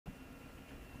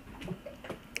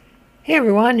Hey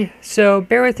everyone, so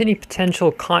bear with any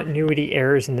potential continuity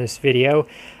errors in this video,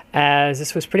 as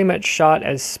this was pretty much shot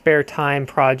as spare time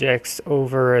projects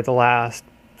over the last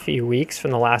few weeks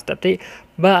from the last update,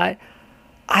 but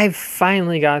I've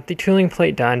finally got the tooling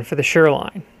plate done for the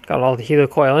Sherline. Got all the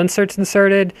helicoil inserts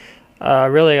inserted.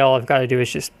 Really all I've got to do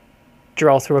is just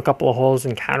drill through a couple of holes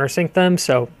and countersink them,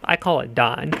 so I call it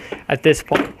done at this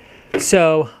point.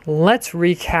 So let's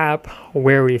recap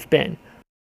where we've been.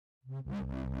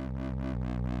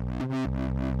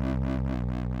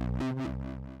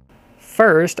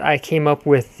 First, I came up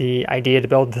with the idea to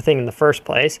build the thing in the first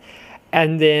place,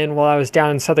 and then while I was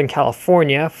down in Southern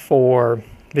California for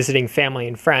visiting family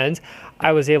and friends,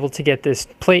 I was able to get this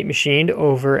plate machined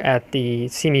over at the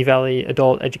Simi Valley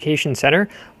Adult Education Center.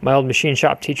 My old machine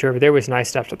shop teacher over there was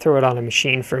nice enough to throw it on a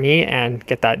machine for me and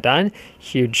get that done.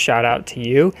 Huge shout out to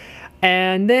you.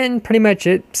 And then pretty much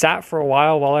it sat for a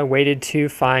while I waited to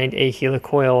find a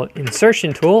helicoil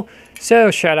insertion tool.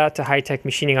 So shout out to High Tech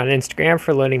Machining on Instagram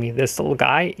for loaning me this little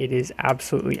guy. It is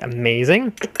absolutely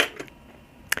amazing.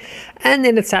 And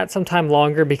then it sat some time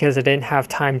longer because I didn't have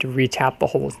time to retap the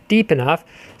holes deep enough.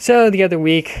 So the other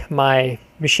week, my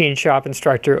machine shop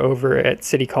instructor over at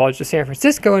City College of San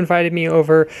Francisco invited me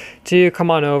over to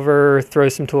come on over, throw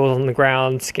some tools on the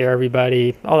ground, scare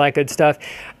everybody, all that good stuff.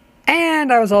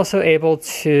 And I was also able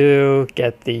to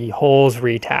get the holes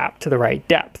retapped to the right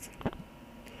depth.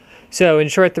 So in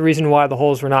short, the reason why the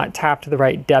holes were not tapped to the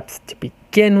right depth to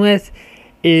begin with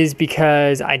is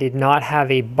because I did not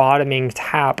have a bottoming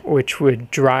tap which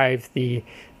would drive the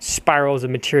spirals of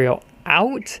material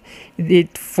out.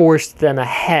 It forced them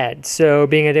ahead. So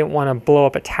being I didn't want to blow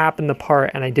up a tap in the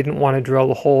part and I didn't want to drill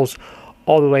the holes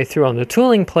all the way through on the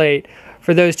tooling plate,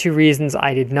 for those two reasons,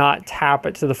 I did not tap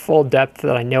it to the full depth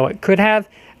that I know it could have.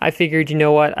 I figured, you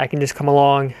know what, I can just come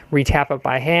along, retap it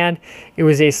by hand. It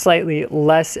was a slightly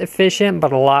less efficient,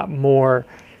 but a lot more,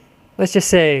 let's just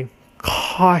say,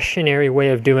 cautionary way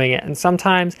of doing it. And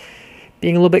sometimes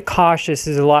being a little bit cautious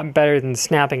is a lot better than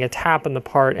snapping a tap in the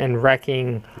part and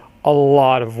wrecking a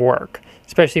lot of work.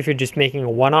 Especially if you're just making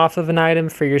a one-off of an item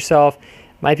for yourself.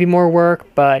 Might be more work,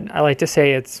 but I like to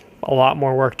say it's a lot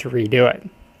more work to redo it.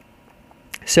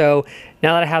 So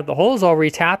now that I have the holes all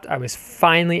retapped, I was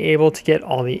finally able to get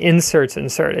all the inserts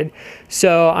inserted.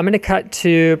 So I'm going to cut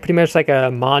to pretty much like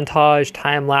a montage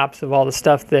time lapse of all the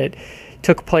stuff that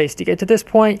took place to get to this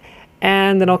point.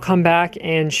 And then I'll come back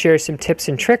and share some tips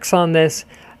and tricks on this.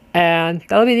 And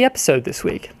that'll be the episode this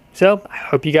week. So I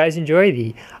hope you guys enjoy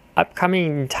the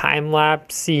upcoming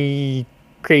time-lapse-y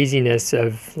craziness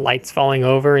of lights falling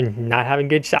over and not having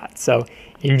good shots. So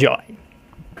enjoy.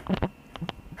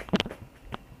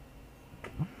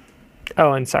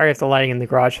 Oh, and sorry if the lighting in the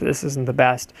garage for this isn't the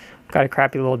best. I've got a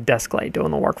crappy little desk light doing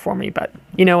the work for me, but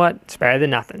you know what? It's better than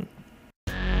nothing.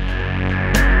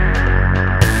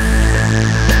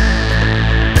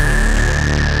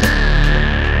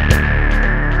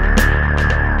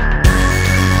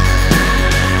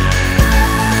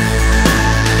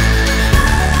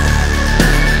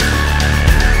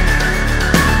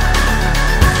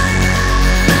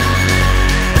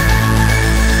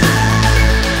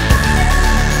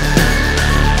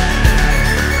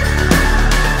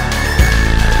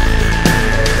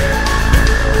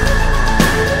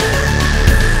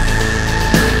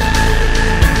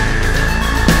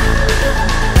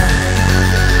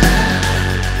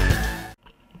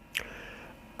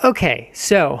 Okay,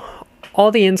 so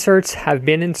all the inserts have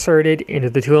been inserted into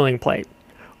the tooling plate,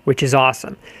 which is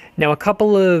awesome. Now, a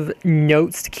couple of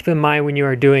notes to keep in mind when you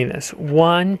are doing this.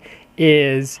 One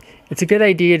is it's a good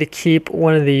idea to keep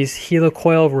one of these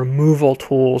helicoil removal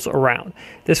tools around.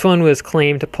 This one was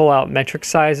claimed to pull out metric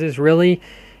sizes. Really,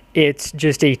 it's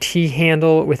just a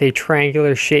T-handle with a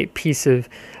triangular shaped piece of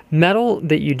metal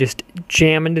that you just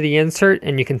jam into the insert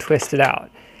and you can twist it out.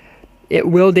 It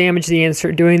will damage the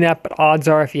insert doing that, but odds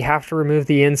are if you have to remove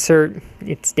the insert,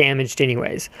 it's damaged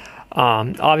anyways.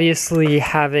 Obviously,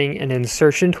 having an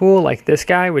insertion tool like this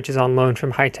guy, which is on loan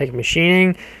from High Tech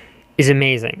Machining, is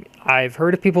amazing. I've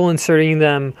heard of people inserting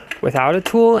them without a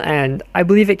tool, and I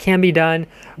believe it can be done,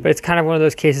 but it's kind of one of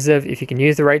those cases of if you can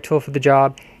use the right tool for the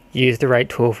job, use the right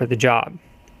tool for the job.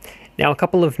 Now, a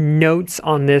couple of notes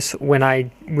on this when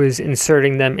I was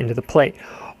inserting them into the plate.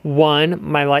 One,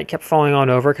 my light kept falling on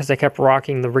over because I kept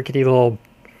rocking the rickety little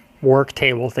work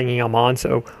table thingy I'm on,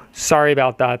 so sorry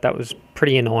about that. That was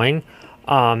pretty annoying.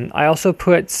 I also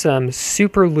put some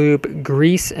super lube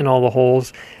grease in all the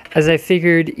holes, as I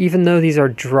figured even though these are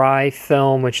dry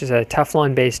film, which is a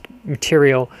Teflon based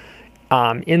material,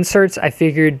 inserts, I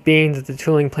figured being that the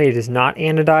tooling plate is not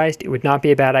anodized, it would not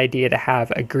be a bad idea to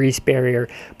have a grease barrier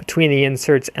between the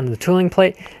inserts and the tooling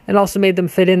plate. It also made them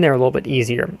fit in there a little bit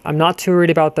easier. I'm not too worried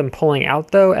about them pulling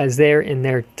out though, as they're in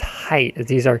there tight, as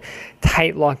these are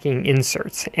tight locking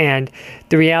inserts. And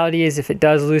the reality is if it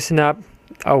does loosen up,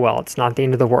 oh well, it's not the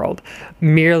end of the world.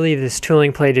 Merely this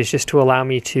tooling plate is just to allow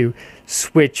me to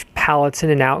switch pallets in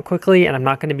and out quickly, and I'm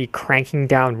not going to be cranking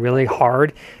down really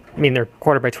hard. I mean, they're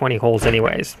 1/4x20 holes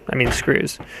anyways. I mean,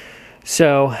 screws.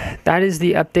 So that is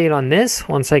the update on this.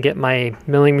 Once I get my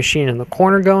milling machine in the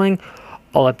corner going,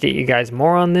 I'll update you guys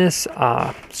more on this.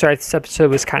 Sorry this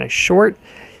episode was kind of short.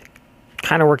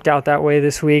 Kind of worked out that way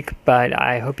this week, but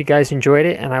I hope you guys enjoyed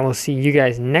it, and I will see you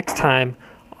guys next time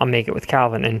on Make It with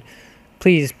Calvin. And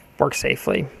please work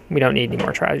safely. We don't need any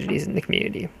more tragedies in the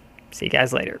community. See you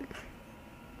guys later.